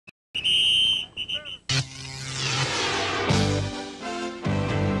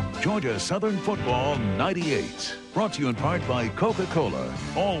Georgia Southern Football 98. Brought to you in part by Coca-Cola.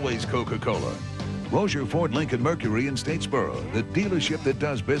 Always Coca-Cola. Rozier Ford Lincoln Mercury in Statesboro, the dealership that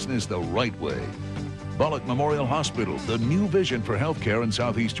does business the right way. Bullock Memorial Hospital, the new vision for healthcare in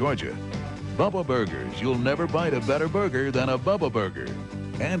Southeast Georgia. Bubba Burgers, you'll never bite a better burger than a Bubba Burger.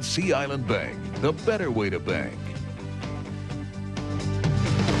 And Sea Island Bank, the better way to bank.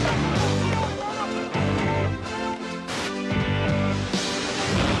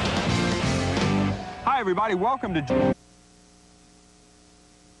 Hi, everybody. Welcome to...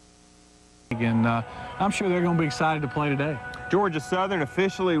 And I'm sure they're going to be excited to play today. Georgia Southern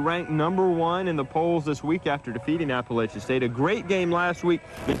officially ranked #1 in the polls this week after defeating Appalachian State. A great game last week.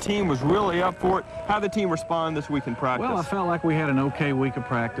 The team was really up for it. How'd the team respond this week in practice? Well, I felt like we had an okay week of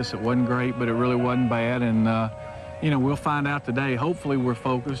practice. It wasn't great, but it really wasn't bad. And, you know, we'll find out today. Hopefully we're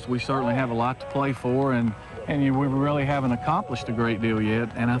focused. We certainly have a lot to play for, and we really haven't accomplished a great deal yet.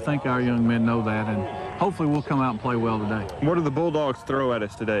 And I think our young men know that. And hopefully we'll come out and play well today. What do the Bulldogs throw at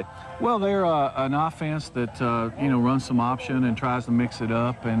us today? Well, they're an offense that, you know, runs some option and tries to mix it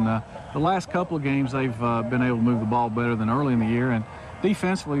up. And the last couple of games, they've been able to move the ball better than early in the year. And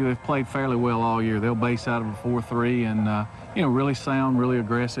defensively, they've played fairly well all year. They'll base out of a 4-3 and, you know, really sound, really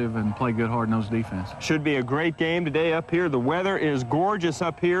aggressive, and play good hard-nosed defense. Should be a great game today up here. The weather is gorgeous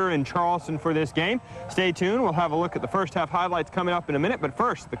up here in Charleston for this game. Stay tuned. We'll have a look at the first half highlights coming up in a minute. But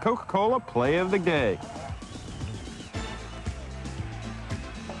first, the Coca-Cola play of the day.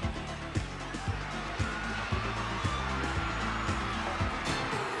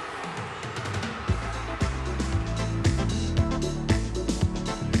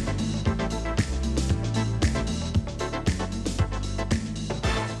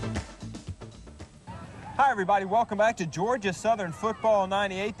 Hi, everybody. Welcome back to Georgia Southern Football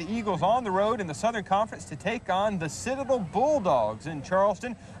 98. The Eagles on the road in the Southern Conference to take on the Citadel Bulldogs in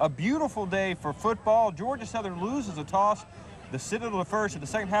Charleston. A beautiful day for football. Georgia Southern loses a toss. The Citadel the first in the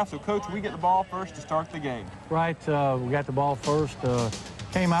second half. So, Coach, we get the ball first to start the game. Right. We got the ball first.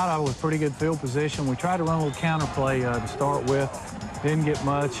 Came out with pretty good field position. We tried to run a little counter play to start with. Didn't get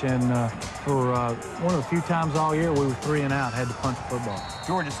much, and for one of the few times all year we were 3 and out, had to punt the football.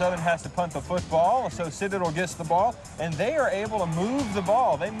 Georgia Southern has to punt the football, so Citadel gets the ball, and they are able to move the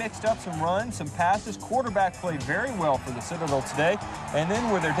ball. They mixed up some runs, some passes. Quarterback played very well for the Citadel today, and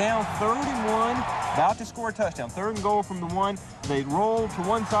then where they're down 31, about to score a touchdown, 3rd and goal from the 1, they roll to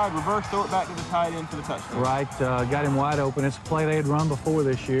one side, reverse, throw it back to the tight end for the touchdown. Right, got him wide open. It's a play they had run before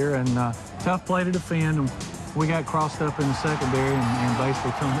this year, and tough play to defend. We got crossed up in the secondary and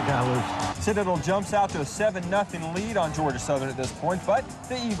basically turned the guy loose. Citadel jumps out to a 7-0 lead on Georgia Southern at this point, but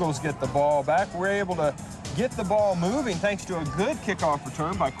the Eagles get the ball back. We're able to get the ball moving thanks to a good kickoff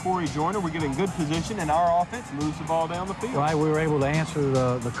return by Corey Joyner. We're getting good position, and our offense moves the ball down the field. Right, we were able to answer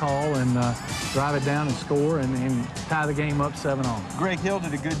the call and drive it down and score and tie the game up 7-all. Greg Hill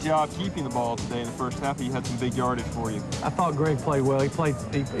did a good job keeping the ball today in the first half. He had some big yardage for you. I thought Greg played well. He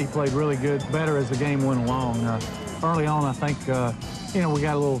played really good, better as the game went along. Early on, I think, you know, we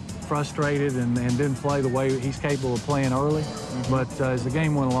got a little frustrated and didn't play the way he's capable of playing early. But as the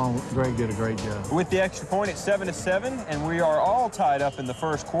game went along, Greg did a great job. With the extra point, it's 7-7, and we are all tied up in the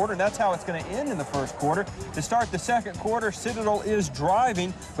first quarter, and that's how it's going to end in the first quarter. To start the second quarter, Citadel is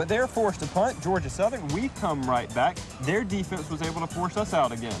driving, but they're forced to punt. Georgia Southern, we come right back. Their defense was able to force us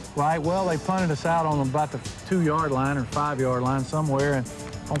out again. Right, well, they punted us out on about the 2-yard line or 5-yard line somewhere, and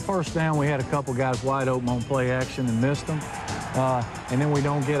on first down, we had a couple guys wide open on play action and missed them. And then we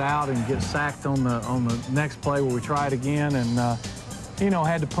don't get out and get sacked on the next play where we tried again and, you know,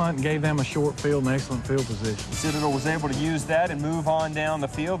 had to punt and gave them a short field and excellent field position. Citadel was able to use that and move on down the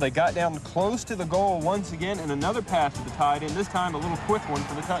field. They got down close to the goal once again, and another pass to the tight end, this time a little quick one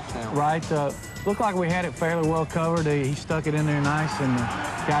for the touchdown. Right. Looked like we had it fairly well covered. He stuck it in there nice, and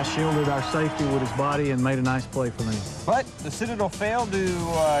the guy shielded our safety with his body and made a nice play for me. But the Citadel failed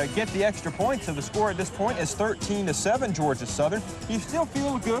to get the extra point, so the score at this point is 13-7 Georgia Southern. You still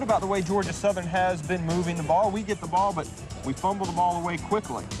feel good about the way Georgia Southern has been moving the ball. We get the ball, but we fumble the ball away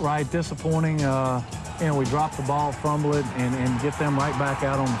quickly. Right, disappointing. You know, we drop the ball, fumble it, and get them right back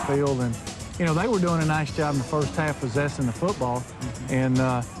out on the field. And you know, they were doing a nice job in the first half possessing the football. And,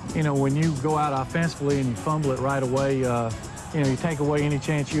 you know, when you go out offensively and you fumble it right away, you know, you take away any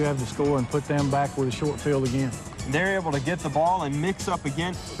chance you have to score and put them back with a short field again. They're able to get the ball and mix up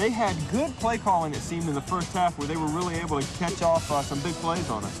again. They had good play calling, it seemed, in the first half where they were really able to catch off some big plays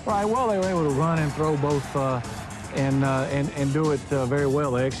on us. Right, well, they were able to run and throw both and do it very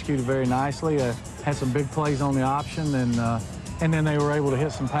well. They executed very nicely, had some big plays on the option, and and then they were able to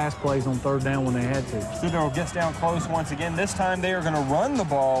hit some pass plays on third down when they had to. Citadel gets down close once again. This time they are going to run the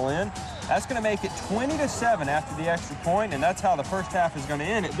ball in. That's going to make it 20-7 after the extra point, and that's how the first half is going to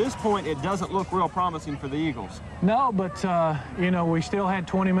end. At this point, it doesn't look real promising for the Eagles. No, but, you know, we still had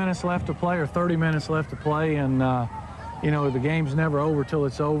 20 minutes left to play or 30 minutes left to play, and, you know, the game's never over till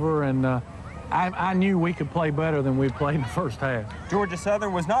it's over, and I knew we could play better than we played in the first half. Georgia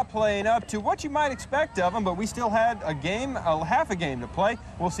Southern was not playing up to what you might expect of them, but we still had half a game to play.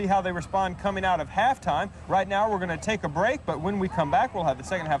 We'll see how they respond coming out of halftime. Right now, we're going to take a break, but when we come back, we'll have the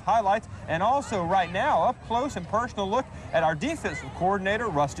second half highlights, and also right now, up close and personal look at our defensive coordinator,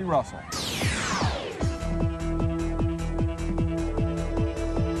 Rusty Russell.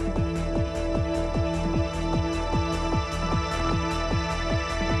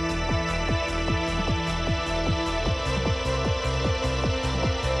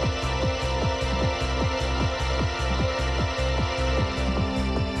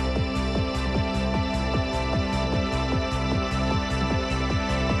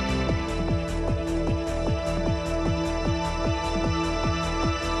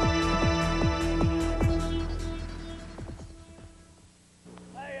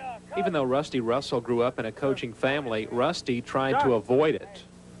 Even though Rusty Russell grew up in a coaching family, Rusty tried to avoid it.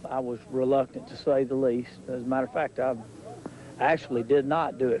 I was reluctant, to say the least. As a matter of fact, I actually did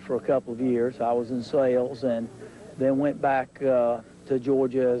not do it for a couple of years. I was in sales and then went back to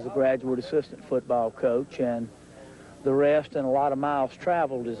Georgia as a graduate assistant football coach, and the rest and a lot of miles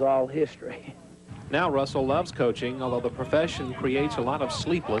traveled is all history. Now Russell loves coaching, although the profession creates a lot of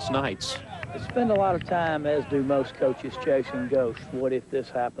sleepless nights. I spend a lot of time, as do most coaches, chasing ghosts. What if this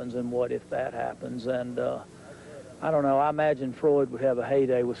happens and what if that happens? And I don't know, I imagine Freud would have a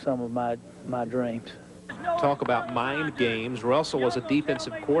heyday with some of my dreams. Talk about mind games. Russell was a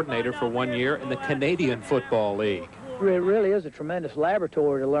defensive coordinator for 1 year in the Canadian Football League. It really is a tremendous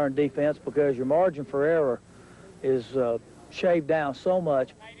laboratory to learn defense because your margin for error is shaved down so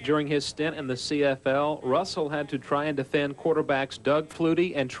much. During his stint in the CFL, Russell had to try and defend quarterbacks Doug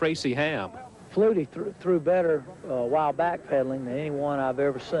Flutie and Tracy Ham. Flutie threw better while backpedaling than anyone I've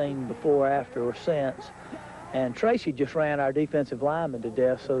ever seen before, after, or since. And Tracy just ran our defensive linemen to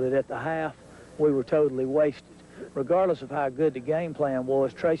death, so that at the half we were totally wasted. Regardless of how good the game plan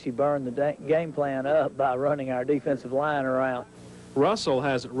was, Tracy burned the game plan up by running our defensive line around. Russell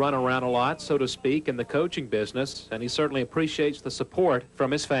has run around a lot, so to speak, in the coaching business, and he certainly appreciates the support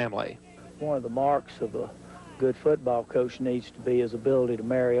from his family. One of the marks of a good football coach needs to be his ability to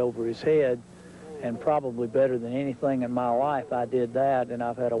marry over his head, and probably better than anything in my life, I did that, and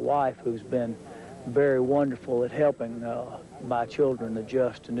I've had a wife who's been very wonderful at helping my children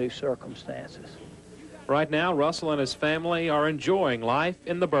adjust to new circumstances. Right now, Russell and his family are enjoying life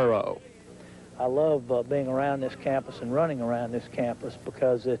in the borough. I love being around this campus and running around this campus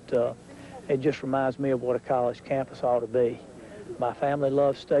because it just reminds me of what a college campus ought to be. My family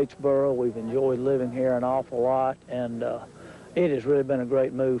loves Statesboro. We've enjoyed living here an awful lot, and it has really been a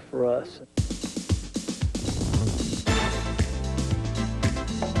great move for us.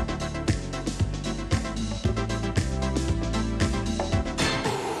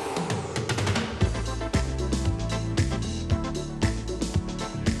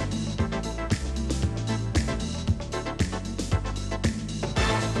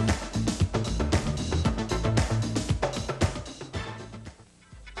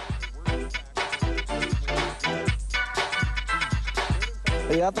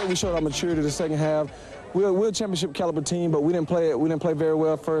 Yeah, I think we showed our maturity the second half. We're a championship caliber team, but we didn't play very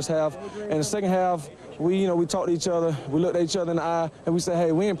well first half. And the second half, we talked to each other, we looked at each other in the eye, and we said,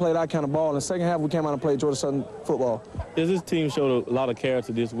 hey, we didn't play that kind of ball. In the second half, we came out and played Georgia Southern football. This team showed a lot of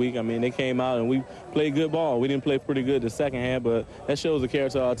character this week. I mean, they came out and we played good ball. We didn't play pretty good the second half, but that shows the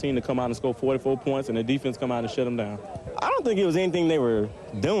character of our team to come out and score 44 points, and the defense come out and shut them down. I don't think it was anything they were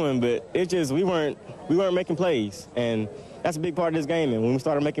doing, but it's just we weren't making plays, and that's a big part of this game. And when we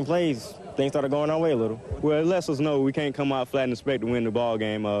started making plays, things started going our way a little. Well, it lets us know we can't come out flat and expect to win the ball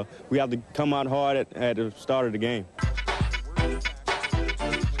game. We have to come out hard at the start of the game.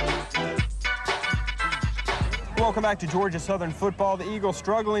 Welcome back to Georgia Southern football. The Eagles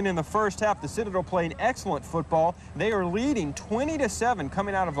struggling in the first half. The Citadel playing excellent football. They are leading 20-7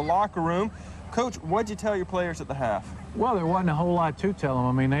 coming out of the locker room. Coach, what'd you tell your players at the half? Well, there wasn't a whole lot to tell them.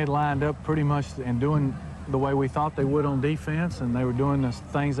 I mean, they lined up pretty much and doing the way we thought they would on defense, and they were doing the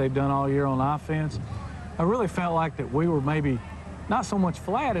things they've done all year on offense. I really felt like that we were maybe not so much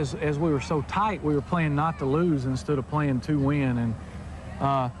flat as we were so tight. We were playing not to lose instead of playing to win. And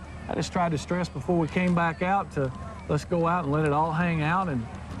I just tried to stress before we came back out to let's go out and let it all hang out and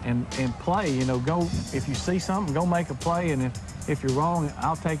play. You know, go, if you see something, go make a play, and if if you're wrong,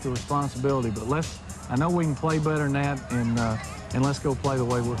 I'll take the responsibility. But I know we can play better than that, and let's go play the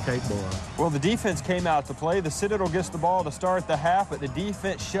way we're capable of. Well, the defense came out to play. The Citadel gets the ball to start the half, but the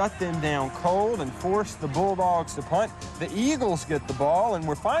defense shut them down cold and forced the Bulldogs to punt. The Eagles get the ball, and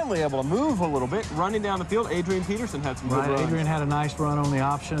we're finally able to move a little bit. Running down the field, Adrian Peterson had some good runs. Adrian had a nice run on the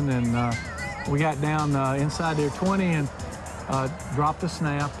option, and we got down inside their 20 and dropped the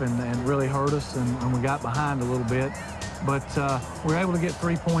snap and really hurt us, and we got behind a little bit. But we were able to get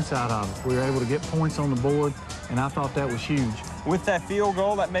 3 points out of it. We were able to get points on the board, and I thought that was huge. With that field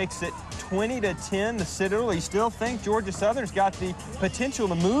goal, that makes it 20-10. The Citadel, you still think Georgia Southern's got the potential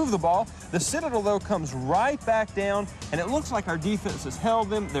to move the ball. The Citadel, though, comes right back down, and it looks like our defense has held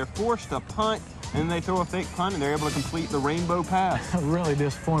them. They're forced to punt, and they throw a fake punt, and they're able to complete the rainbow pass. Really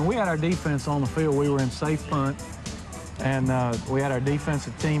disappointing. We had our defense on the field. We were in safe punt, and we had our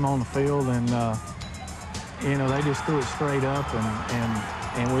defensive team on the field, and you know, they just threw it straight up,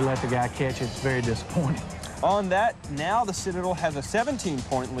 and we let the guy catch it. It's very disappointing. On that, now the Citadel has a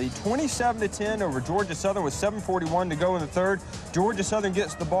 17-point lead, 27-10 over Georgia Southern with 7:41 to go in the third. Georgia Southern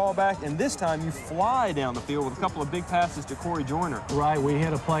gets the ball back, and this time you fly down the field with a couple of big passes to Corey Joyner. Right, we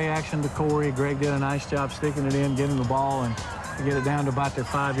hit a play action to Corey. Greg did a nice job sticking it in, getting the ball, and to get it down to about their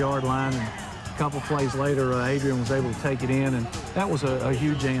 5-yard line. And a couple plays later, Adrian was able to take it in, and that was a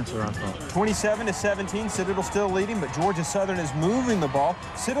huge answer, I thought. 27-17, Citadel still leading, but Georgia Southern is moving the ball.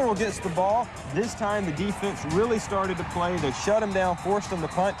 Citadel gets the ball. This time the defense really started to play. They shut them down, forced them to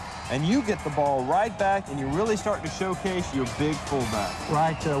punt, and you get the ball right back, and you really start to showcase your big fullback.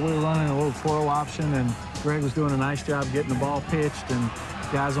 Right, we were running a little twirl option, and Greg was doing a nice job getting the ball pitched, and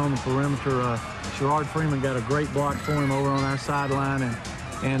guys on the perimeter. Sherrod Freeman got a great block for him over on our sideline, and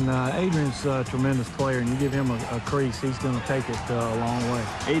Adrian's a tremendous player, and you give him a crease, he's going to take it a long way.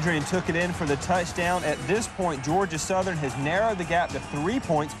 Adrian took it in for the touchdown. At this point, Georgia Southern has narrowed the gap to 3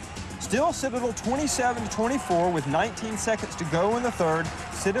 points. Still Citadel 27-24 with 19 seconds to go in the third.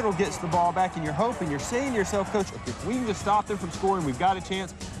 Citadel gets the ball back, and you're hoping, you're saying to yourself, Coach, if we can just stop them from scoring, we've got a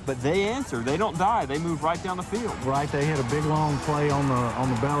chance. But they answer. They don't die. They move right down the field. Right. They hit a big, long play on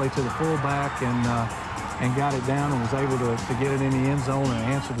the belly to the fullback, and got it down and was able to get it in the end zone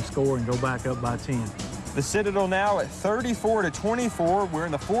and answer the score and go back up by 10. The Citadel now at 34-24. We're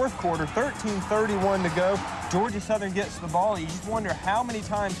in the fourth quarter, 13:31 to go. Georgia Southern gets the ball. You just wonder how many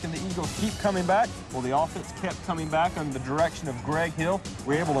times can the Eagles keep coming back? Well, the offense kept coming back under the direction of Greg Hill.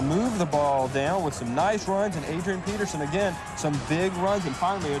 We're able to move the ball down with some nice runs, and Adrian Peterson, again, some big runs, and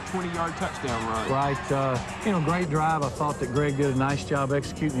finally a 20-yard touchdown run. Right. You know, great drive. I thought that Greg did a nice job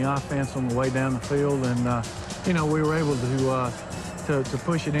executing the offense on the way down the field, and, you know, we were able to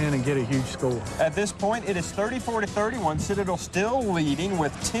push it in and get a huge score. At this point, it is 34-31. Citadel still leading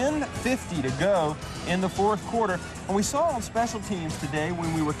with 10:50 to go in the fourth quarter. And we saw on special teams today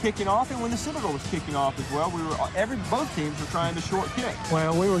when we were kicking off and when the Citadel was kicking off as well, both teams were trying to short kick.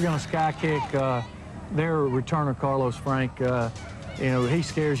 Well, we were going to sky kick their returner, Carlos Frank. You know, he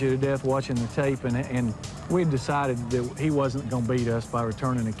scares you to death watching the tape, and we decided that he wasn't going to beat us by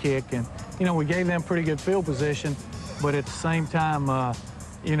returning a kick. And, you know, we gave them pretty good field position, but at the same time,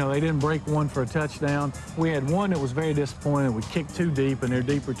 you know, they didn't break one for a touchdown. We had one that was very disappointing. We kicked too deep, and their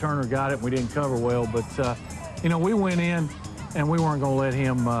deep returner got it, and we didn't cover well. But, you know, we went in, and we weren't going to let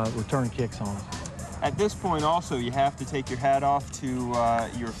him return kicks on us. At this point, also, you have to take your hat off to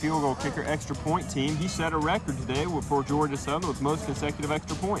your field goal kicker extra point team. He set a record today for Georgia Southern with most consecutive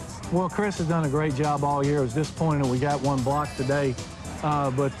extra points. Well, Chris has done a great job all year. It was disappointing that we got one block today,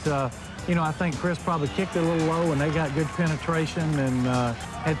 but you know, I think Chris probably kicked it a little low, and they got good penetration and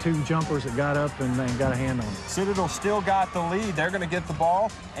had two jumpers that got up and got a hand on it. Citadel still got the lead. They're going to get the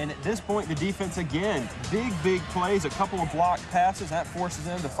ball, and at this point, the defense again, big plays, a couple of blocked passes. That forces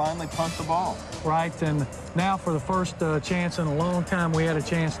them to finally punt the ball. Right, and now for the first chance in a long time, we had a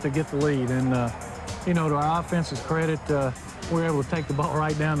chance to get the lead. And, you know, to our offense's credit, we were able to take the ball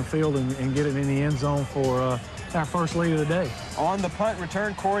right down the field and get it in the end zone for our first lead of the day. On the punt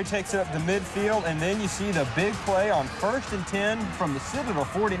return, Corey takes it up the midfield, and then you see the big play on 1st and 10 from the Citadel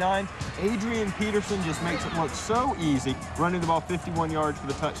 49. Adrian Peterson just makes it look so easy, running the ball 51 yards for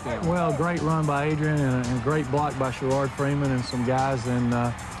the touchdown. Well, great run by Adrian and a great block by Sherrod Freeman and some guys. And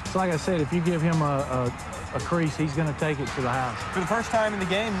so like I said, if you give him a crease, he's going to take it to the house. For the first time in the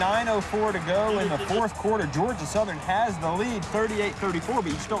game, 9:04 to go in the fourth quarter. Georgia Southern has the lead, 38-34, but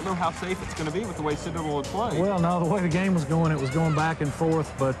you just don't know how safe it's going to be with the way Citadel would play. Well, no, the way the game was going, it was going back and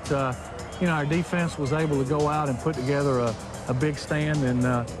forth, but, you know, our defense was able to go out and put together a big stand,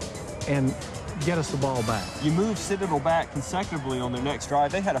 and get us the ball back. You moved Citadel back consecutively on their next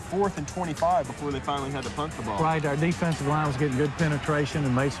drive. They had a 4th and 25 before they finally had to punt the ball. Right, our defensive line was getting good penetration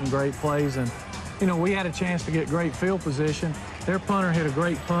and made some great plays. And, you know, we had a chance to get great field position. Their punter hit a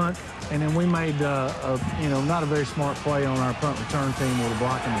great punt, and then we made, you know, not a very smart play on our punt return team with a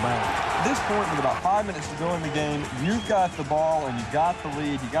block in the back. At this point, with about 5 minutes to go in the game, you've got the ball and you've got the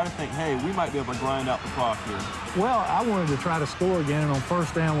lead. You got to think, hey, we might be able to grind out the clock here. Well, I wanted to try to score again, and on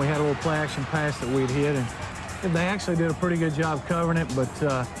first down, we had a little play-action pass that we'd hit, and they actually did a pretty good job covering it,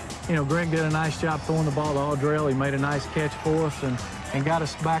 but, you know, Greg did a nice job throwing the ball to Audrell. He made a nice catch for us and got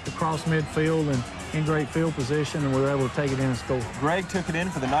us back across midfield and in great field position, and we were able to take it in and score. Greg took it in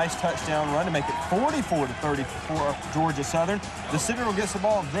for the nice touchdown run to make it 44-34 for Georgia Southern. The Citadel gets the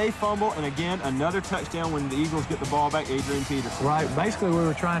ball, they fumble, and again, another touchdown when the Eagles get the ball back, Adrian Peterson. Right, basically we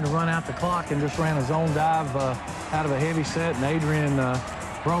were trying to run out the clock and just ran a zone dive out of a heavy set, and Adrian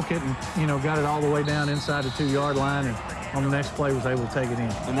broke it and, you know, got it all the way down inside the 2-yard line, and on the next play was able to take it in.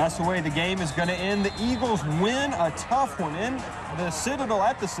 And that's the way the game is going to end. The Eagles win a tough one in the Citadel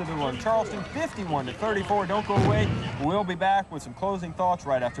at the Citadel in Charleston, 51-34. Don't go away. We'll be back with some closing thoughts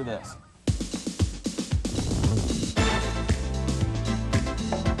right after this.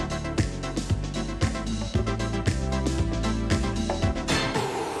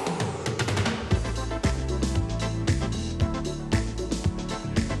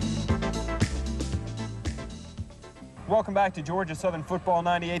 Welcome back to Georgia Southern Football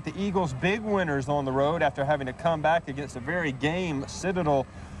 98. The Eagles big winners on the road after having to come back against a very game Citadel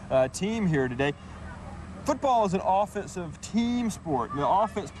team here today. Football is an offensive team sport. The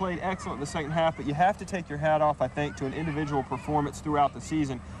offense played excellent in the second half, but you have to take your hat off, I think, to an individual performance throughout the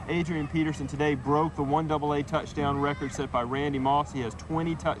season. Adrian Peterson today broke the 1AA touchdown record set by Randy Moss. He has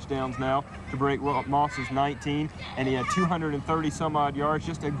 20 touchdowns now to break Moss's 19, and he had 230 some odd yards.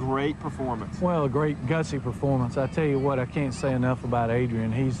 Just a great performance. Well, a great gutsy performance. I tell you what, I can't say enough about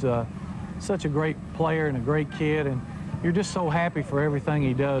Adrian. He's such a great player and a great kid, and you're just so happy for everything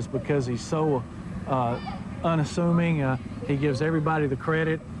he does because he's so unassuming. He gives everybody the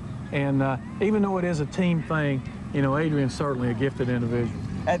credit, and even though it is a team thing, you know, Adrian's certainly a gifted individual.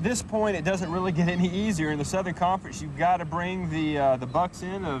 At this point, it doesn't really get any easier. In the Southern Conference, you've got to bring the Bucks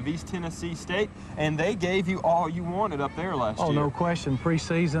in of East Tennessee State, and they gave you all you wanted up there last year. Oh, no question.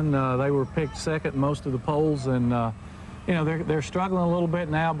 Preseason, they were picked second in most of the polls, and you know, they're struggling a little bit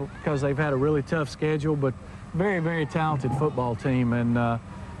now because they've had a really tough schedule, but very, very talented football team. And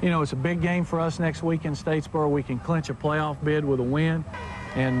you know, it's a big game for us next week in Statesboro. We can clinch a playoff bid with a win,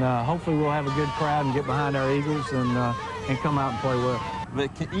 and hopefully we'll have a good crowd and get behind our Eagles and come out and play well. The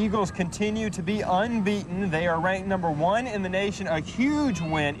Eagles continue to be unbeaten. They are ranked #1 in the nation. A huge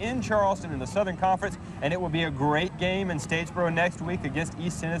win in Charleston in the Southern Conference, and it will be a great game in Statesboro next week against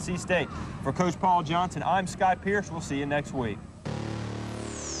East Tennessee State. For Coach Paul Johnson, I'm Scott Pierce. We'll see you next week.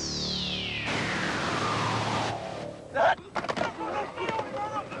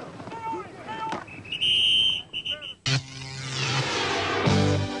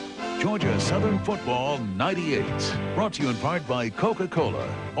 Georgia Southern Football 98. Brought to you in part by Coca-Cola.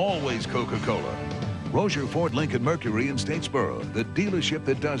 Always Coca-Cola. Rozier Ford Lincoln Mercury in Statesboro, the dealership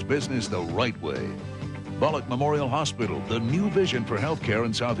that does business the right way. Bullock Memorial Hospital, the new vision for healthcare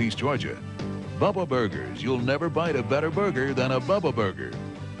in Southeast Georgia. Bubba Burgers, you'll never bite a better burger than a Bubba Burger.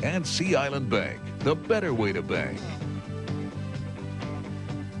 And Sea Island Bank, the better way to bank.